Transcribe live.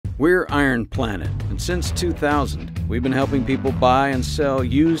We're Iron Planet, and since 2000, we've been helping people buy and sell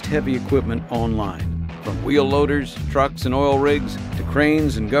used heavy equipment online. From wheel loaders, trucks and oil rigs, to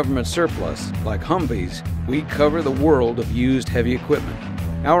cranes and government surplus, like Humvees, we cover the world of used heavy equipment.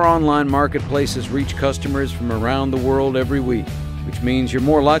 Our online marketplaces reach customers from around the world every week, which means you're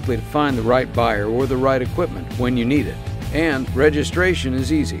more likely to find the right buyer or the right equipment when you need it. And registration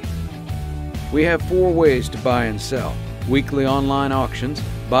is easy. We have 4 ways to buy and sell: weekly online auctions,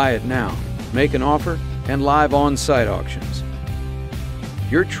 buy it now, make an offer, and live on-site auctions.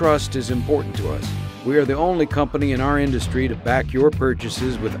 Your trust is important to us. We are the only company in our industry to back your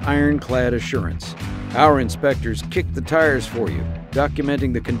purchases with ironclad assurance. Our inspectors kick the tires for you,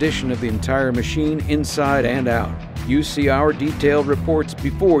 documenting the condition of the entire machine inside and out. You see our detailed reports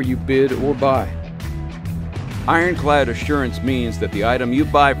before you bid or buy. Ironclad assurance means that the item you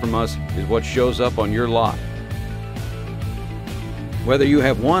buy from us is what shows up on your lot. Whether you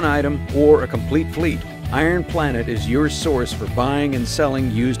have one item or a complete fleet, Iron Planet is your source for buying and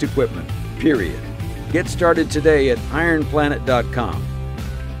selling used equipment, period. Get started today at ironplanet.com.